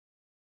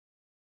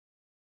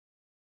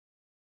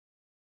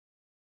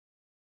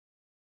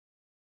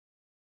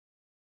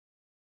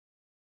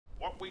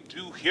What we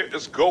do here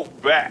is go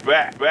back.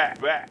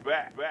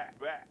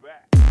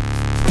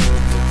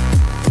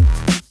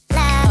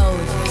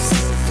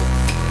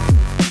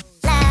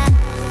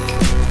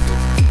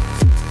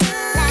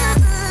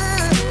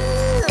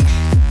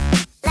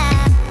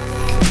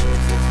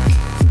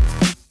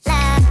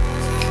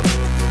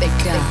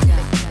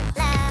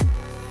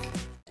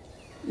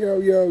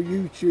 Yo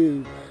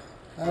YouTube,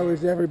 how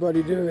is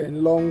everybody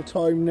doing? Long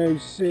time no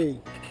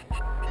see.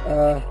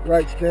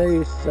 Right, today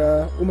it's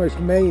almost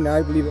May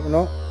now, believe it or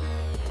not.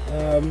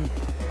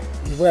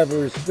 The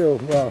weather is still,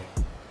 well,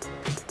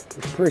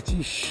 it's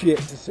pretty shit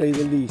to say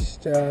the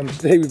least.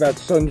 Today we've had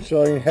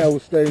sunshine,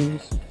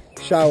 hailstones,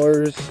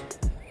 showers.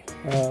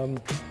 So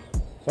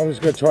I'm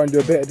just going to try and do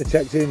a bit of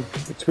detecting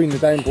between the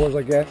downpours,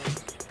 I guess.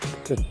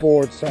 Just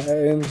bored sat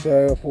at home,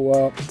 so I thought,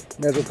 well,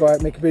 may as well go out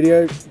and make a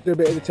video, do a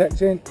bit of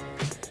detecting.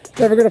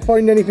 Never going to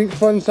find anything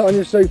fun sat on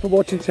your sofa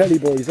watching telly,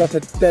 boys. That's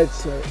a dead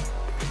set.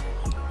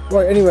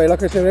 Right, anyway,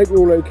 like I said, I hope you're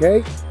all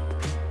okay.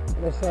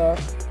 Let's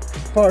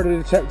fire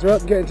the detector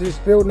up, get into this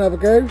field and have a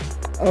go. And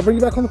I'll bring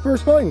you back on the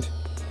first find.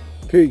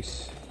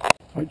 Peace.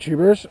 Right,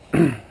 tubers.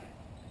 Got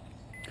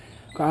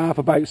a half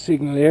about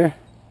signal here.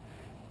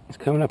 It's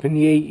coming up in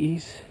the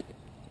 80s.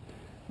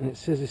 And it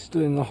says it's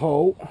still in the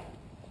hole.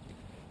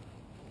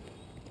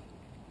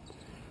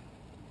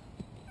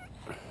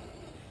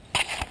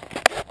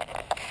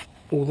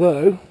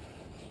 Although,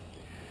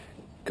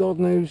 God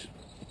knows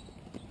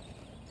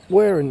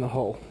where in the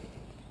hole.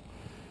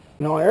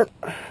 An iron.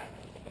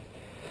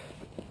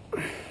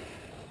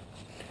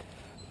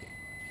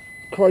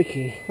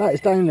 Crikey, that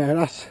is down there.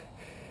 That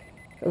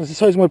was the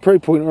size of my pro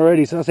pointer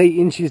already, so that's 8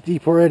 inches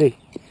deep already.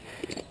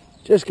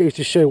 Just goes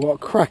to show what a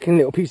cracking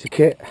little piece of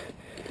kit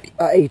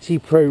that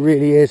AT Pro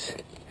really is.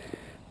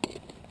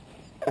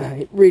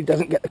 It really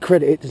doesn't get the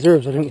credit it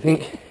deserves, I don't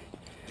think.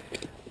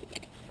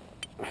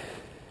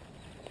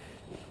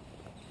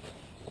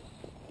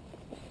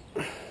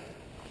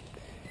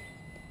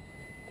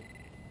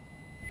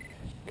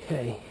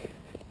 Okay,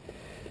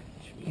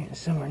 should be getting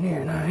somewhere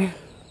near now.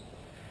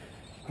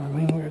 I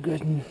mean, we're a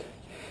good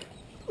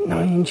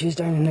 9 inches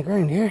down in the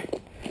ground here,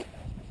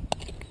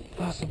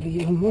 possibly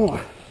even more.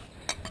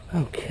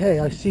 Okay,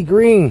 I see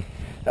green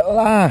at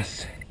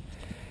last.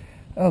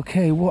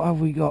 Okay, what have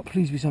we got?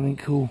 Please be something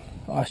cool.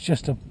 Oh, it's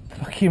just a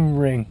fucking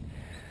ring.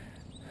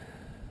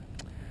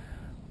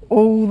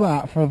 All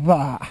that for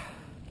that?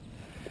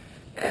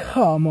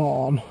 Come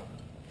on.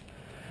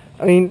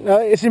 I mean,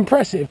 it's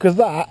impressive because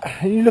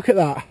that, you look at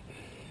that,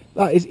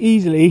 that is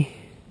easily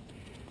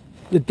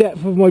the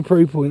depth of my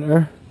pro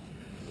pointer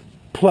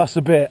plus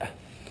a bit.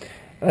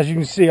 As you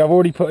can see, I've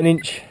already put an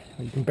inch,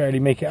 you can barely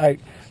make it out,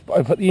 but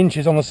I put the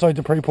inches on the side of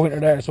the pro pointer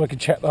there so I can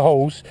check the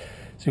holes.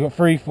 So you've got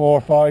 3,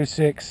 4, 5,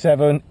 6,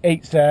 7,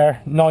 8's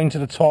there, 9 to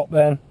the top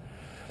then.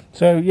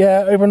 So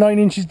yeah, over 9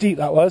 inches deep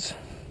that was.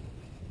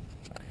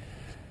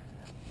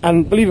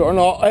 And believe it or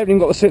not, I haven't even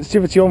got the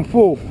sensitivity on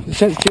full. The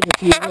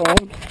sensitivity is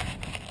on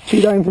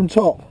 2 down from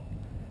top.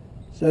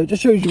 So it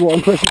just shows you what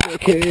impressive little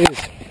kit it is.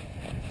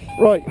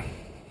 Right,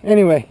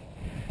 anyway,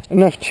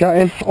 enough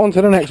chatting, on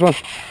to the next one.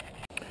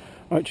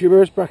 Right,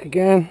 tubers, back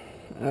again.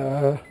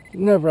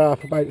 Never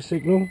half about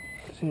signal,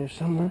 it's in here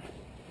somewhere.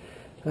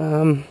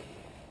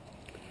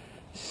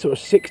 Sort of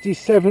 60,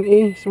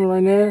 70, somewhere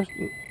around there.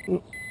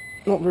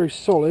 Not very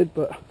solid,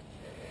 but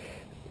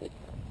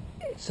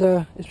it's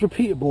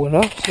repeatable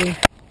enough, so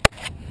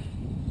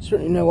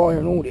certainly no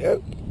iron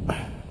audio.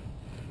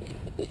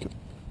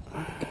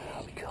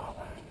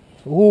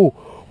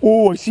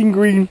 Oh, I seen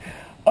green.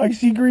 I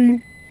see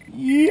green.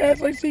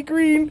 Yes, I see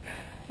green.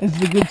 This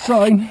is a good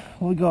sign.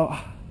 What we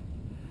got?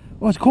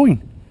 Oh, it's a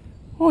coin.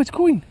 Oh, it's a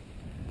coin.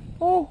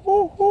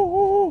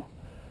 Oh,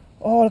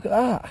 look at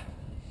that.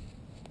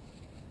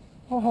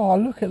 Oh,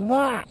 look at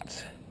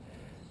that.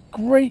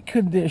 Great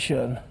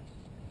condition.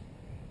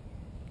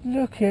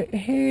 Look at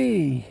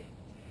here.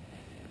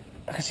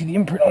 I can see the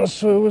imprint on the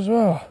soil as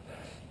well.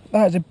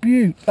 That is a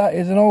beaut. That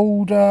is an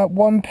old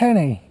 1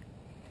 penny.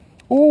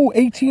 Oh,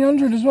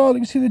 1800 as well.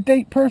 You can see the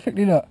date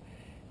perfectly, look.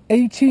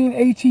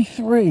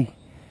 1883.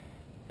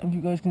 If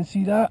you guys can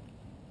see that.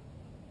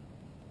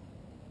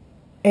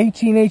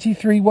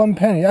 1883 1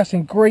 penny. That's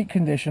in great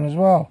condition as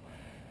well.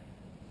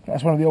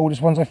 That's one of the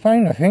oldest ones I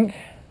found, I think.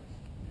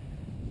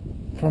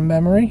 From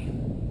memory.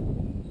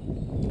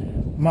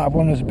 Might have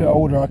one that's a bit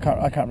older, I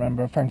can't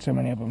remember. I've found so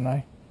many of them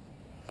now.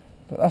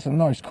 But that's a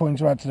nice coin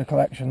to add to the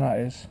collection, that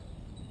is.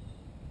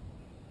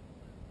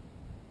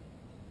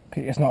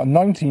 Okay, it's not a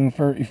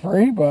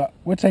 1933, but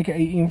we'll take it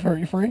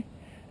 1833.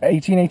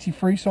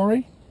 1883,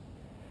 sorry.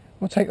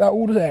 We'll take that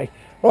all today.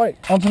 Right,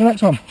 on to the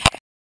next one.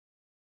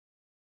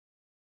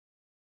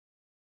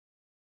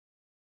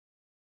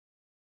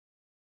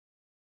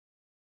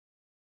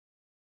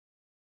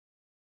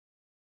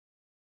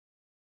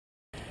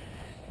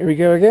 Here we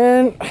go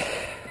again.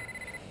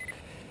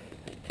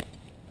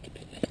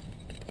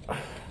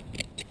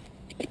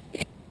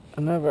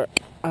 Another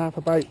half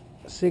about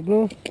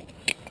signal.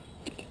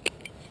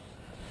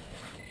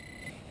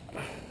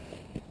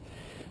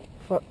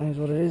 Fuck knows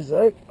what it is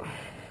though.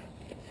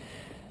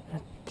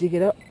 dig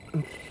it up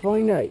and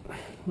find out.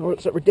 Or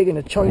looks like we're digging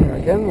a China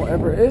again,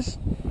 whatever it is.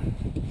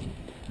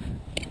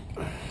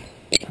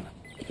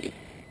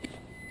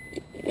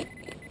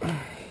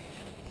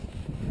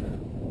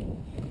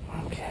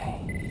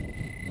 Okay.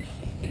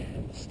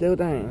 Still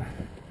down.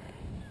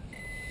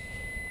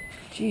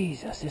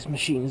 Jesus, this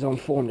machine's on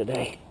form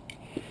today.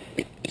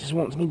 It just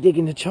wants me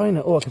digging to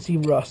China. Oh, I can see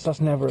rust.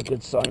 That's never a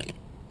good sign.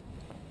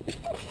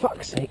 For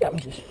fuck's sake, that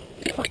was just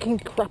fucking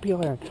crappy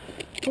iron.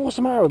 What's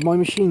the matter with my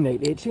machine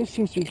lately? It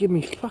seems to be giving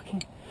me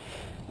fucking...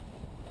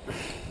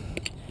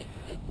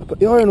 I put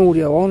the iron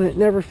audio on and it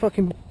never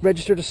fucking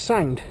registered a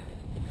sound.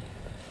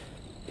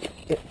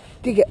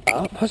 Dig it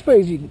up. I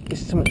suppose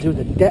it's something to do with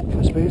the depth,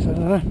 I suppose. I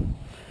don't know.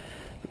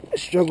 It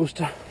struggles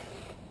to...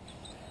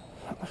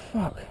 What the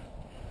fuck?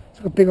 It's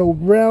like a big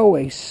old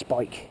railway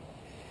spike.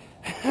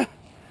 Look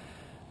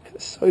at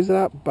the size of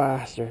that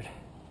bastard.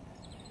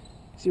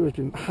 See where it's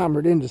been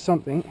hammered into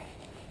something.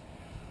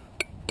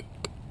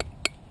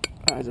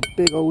 That is a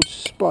big old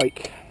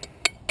spike.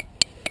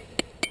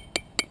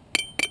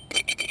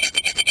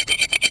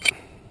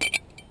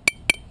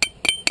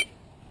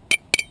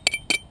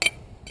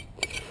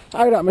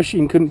 How that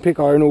machine couldn't pick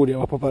iron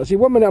audio up about. See,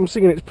 1 minute I'm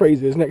singing its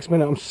praises, next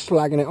minute I'm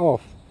slagging it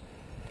off.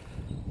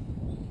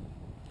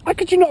 How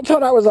could you not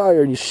tell that was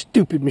iron, you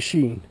stupid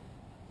machine?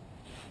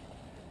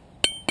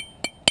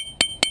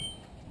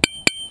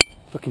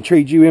 Fucking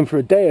trade you in for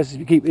a day if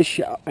you keep this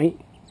shit up, mate.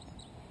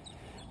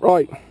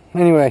 Right,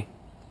 anyway.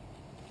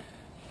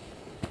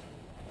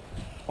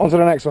 On to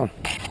the next one.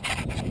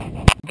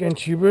 Again,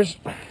 tubers.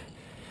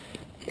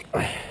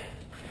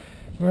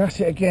 We're at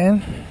it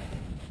again.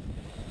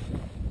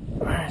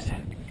 Where is it?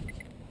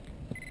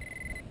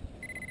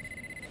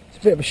 It's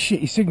a bit of a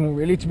shitty signal,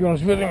 really, to be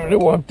honest with you. I don't know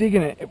why I'm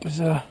digging it. It was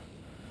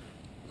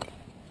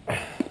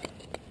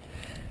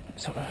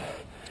sort of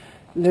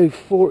low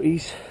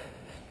 40s,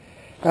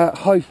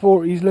 high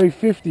 40s, low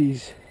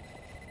 50s.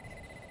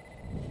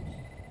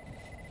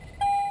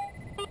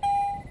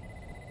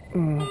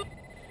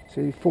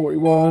 See,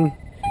 41,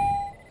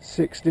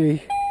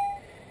 60.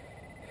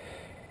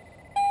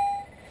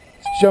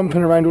 It's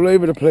jumping around all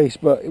over the place,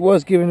 but it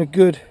was giving a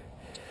good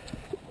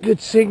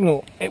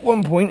signal at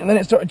one point, and then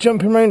it started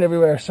jumping around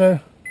everywhere. So,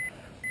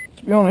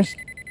 to be honest,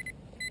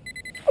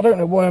 I don't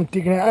know why I'm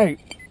digging it out.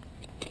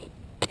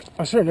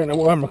 I certainly don't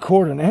know why I'm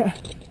recording it.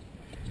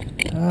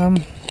 It's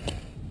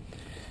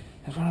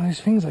one of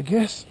those things, I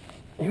guess.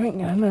 You ain't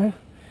gonna know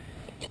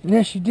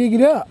unless you dig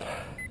it up.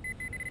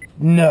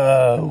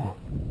 No.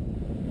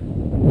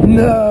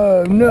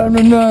 No, no,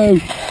 no, no.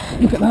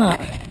 Look at that.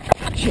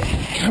 Shit,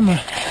 camera.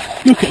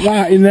 Look at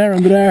that in there,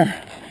 under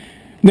there.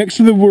 Next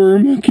to the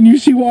worm. Can you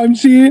see what I'm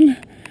seeing?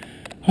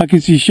 I can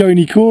see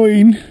shiny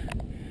coin.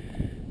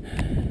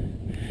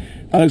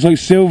 That looks like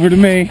silver to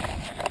me.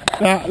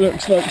 That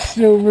looks like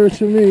silver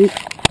to me.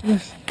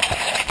 Let's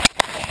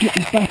get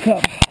this back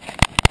up.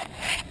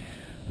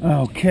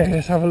 Okay,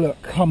 let's have a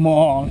look. Come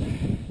on.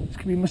 This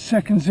could be my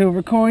second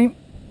silver coin.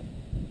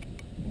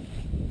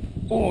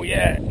 Oh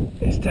yeah,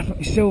 it's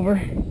definitely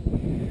silver.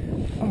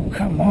 Oh,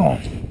 come on.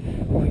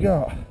 What we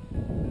got?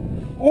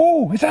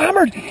 Oh, it's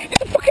hammered!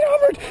 It's fucking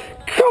hammered!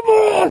 Come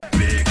on!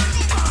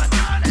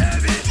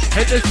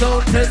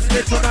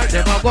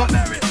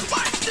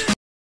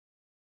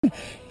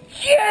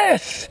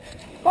 Yes!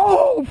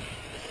 Oh,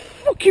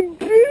 fucking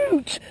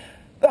beaut!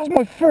 That's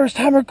my first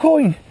hammered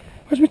coin.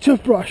 Where's my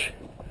toothbrush?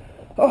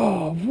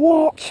 Oh,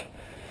 what?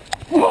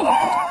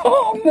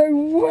 Oh, no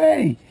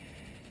way!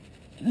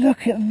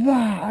 Look at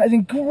that, it's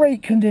in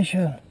great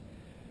condition.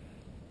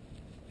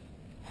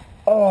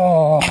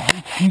 Oh,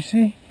 can you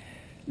see?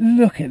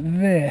 Look at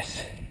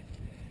this.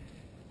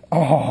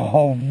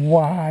 Oh,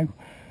 wow.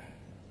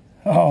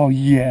 Oh,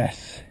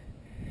 yes.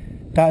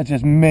 That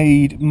just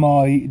made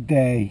my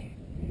day.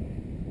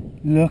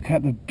 Look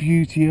at the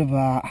beauty of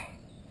that.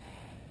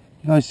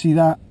 You guys see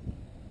that?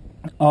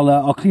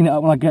 I'll clean it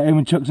up when I get home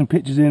and chuck some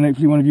pictures in.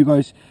 Hopefully one of you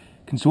guys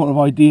can sort of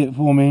ID it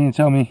for me and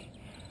tell me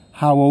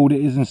how old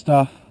it is and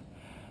stuff.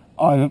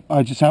 I've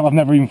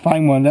never even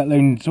found one, let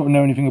alone sort of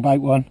know anything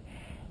about one.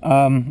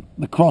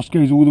 The cross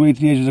goes all the way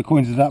to the edges of the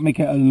coins. Does that make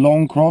it a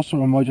long cross,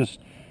 or am I just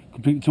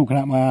completely talking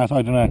out my ass?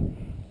 I don't know.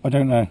 I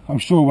don't know. I'm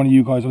sure one of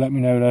you guys will let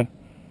me know though.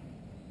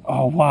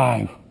 Oh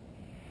wow.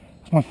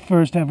 It's my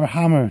first ever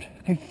hammered.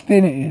 Look how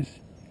thin it is.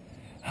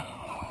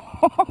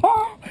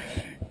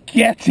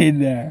 Get in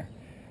there.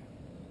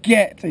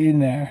 Get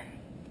in there.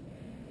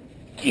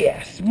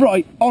 Yes.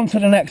 Right, on to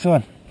the next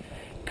one.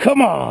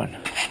 Come on.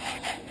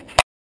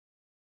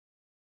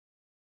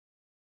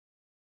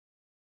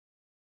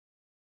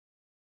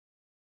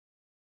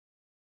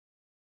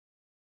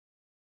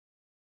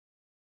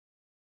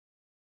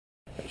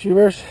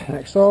 Tubers,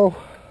 next hole.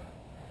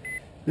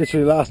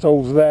 Literally last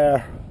hole's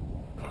there,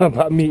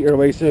 about a metre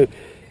away, so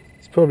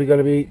it's probably going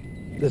to be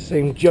the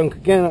same junk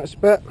again, I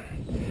expect.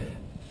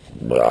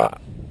 Oh,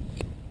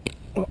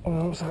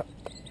 what's that?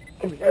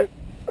 There we go.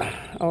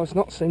 Oh, it's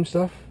not the same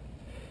stuff.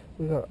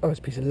 We got, oh, it's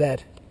a piece of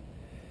lead.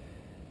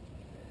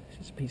 It's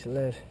just a piece of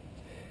lead.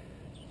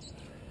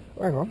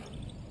 Oh, hang on,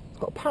 it's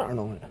got a pattern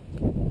on it.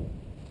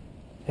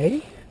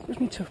 Hey, where's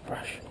my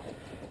toothbrush?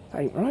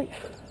 That ain't right.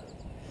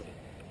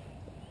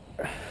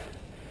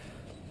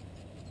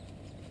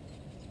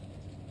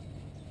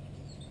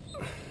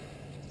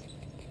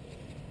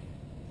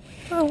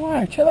 Oh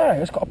wow, check that out,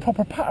 it's got a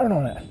proper pattern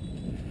on it. I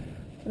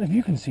don't know if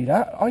you can see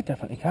that, I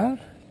definitely can.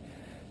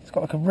 It's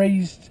got like a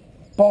raised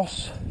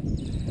boss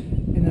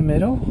in the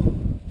middle.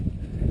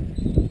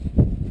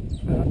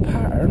 With a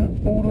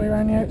pattern all the way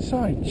around the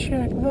outside.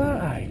 Check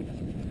that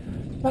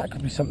out. That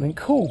could be something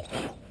cool.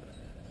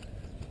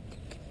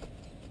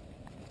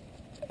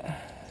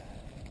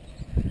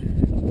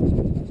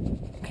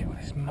 Get all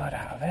this mud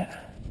out of it.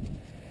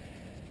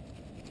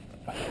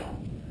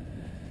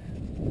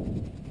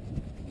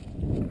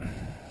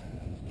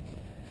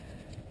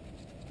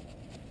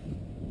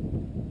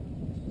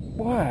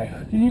 Wow,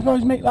 can you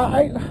guys make that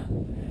out?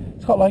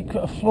 It's got like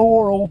a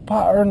floral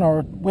pattern or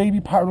a wavy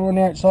pattern on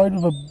the outside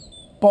with a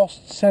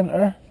bossed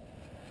centre.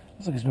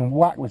 Looks like it's been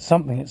whacked with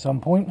something at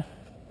some point.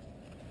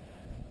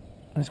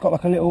 And it's got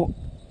like a little,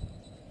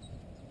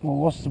 well,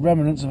 what's the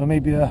remnants of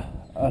maybe an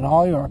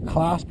eye or a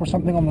clasp or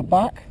something on the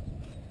back.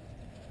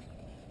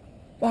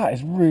 That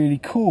is really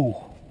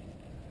cool.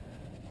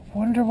 I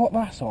wonder what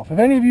that's off. If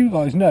any of you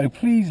guys know,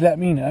 please let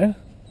me know.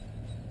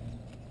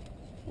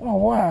 Oh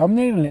wow, I'm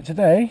nailing it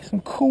today. Some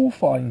cool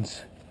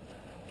finds.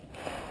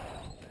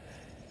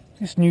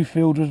 This new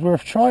field was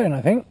worth trying,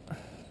 I think.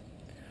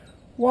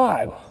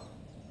 Wow.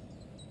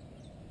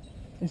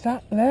 Is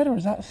that lead or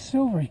is that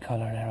silvery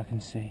colour there I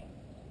can see?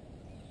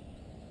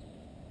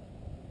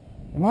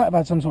 It might have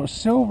had some sort of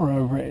silver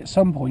over it at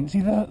some point.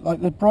 See the,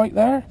 like the bright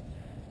there?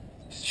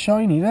 It's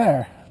shiny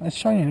there. It's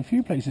shiny in a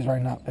few places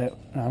around that bit.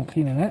 Now I'm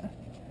cleaning it.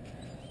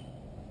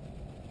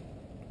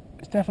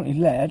 It's definitely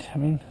lead. I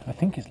mean, I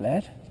think it's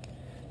lead.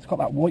 It's got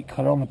that white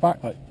colour on the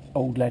back like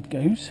old lead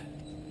goes.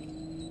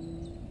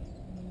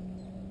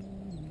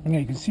 And yeah,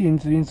 you can see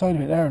into the inside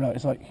of it there, like,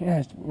 it's like, yeah,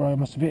 it's where I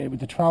must have hit it with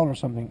the trowel or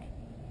something.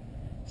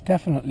 It's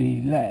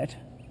definitely lead.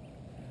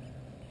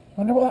 I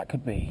wonder what that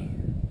could be.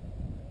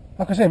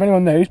 Like I say, if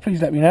anyone knows,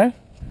 please let me know.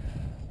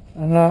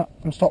 And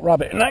I'm stop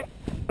rabbiting now.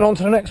 And on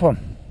to the next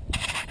one.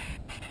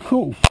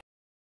 Cool.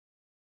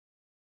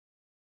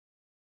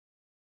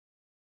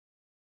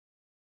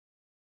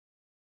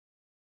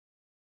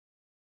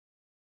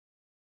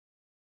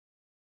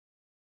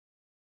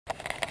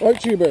 Right,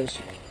 tubers,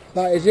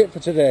 that is it for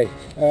today.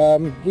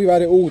 We've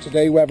had it all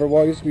today,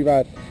 weather-wise. We've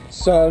had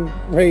sun,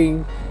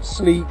 rain,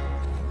 sleet,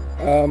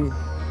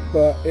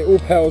 but it all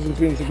pales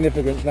into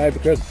insignificance now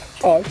because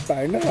I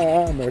found the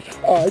hammer.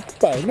 I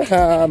found the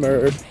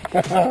hammer.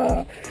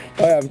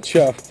 I am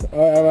chuffed.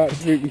 I am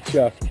absolutely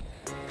chuffed.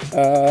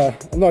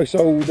 A nice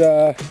old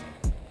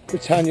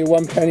Britannia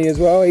 1 penny as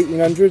well,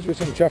 1800s,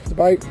 which I'm chuffed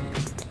about.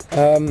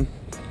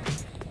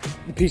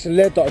 The piece of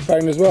lead that I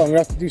found as well. I'm gonna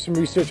have to do some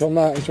research on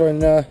that and try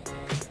and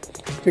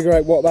figure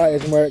out what that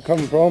is and where it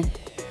comes from.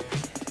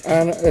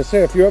 And I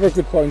say a few other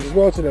good finds as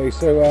well today.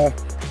 So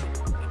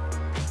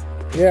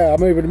yeah,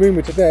 I'm over the moon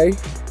with today.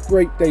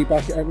 Great day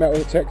back at Metal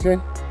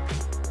Detecting.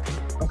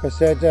 Like I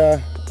said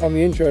on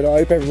the intro, that I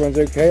hope everyone's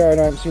okay. I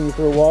haven't seen you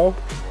for a while.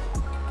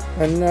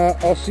 And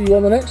I'll see you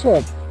on the next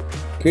one.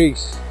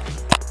 Peace.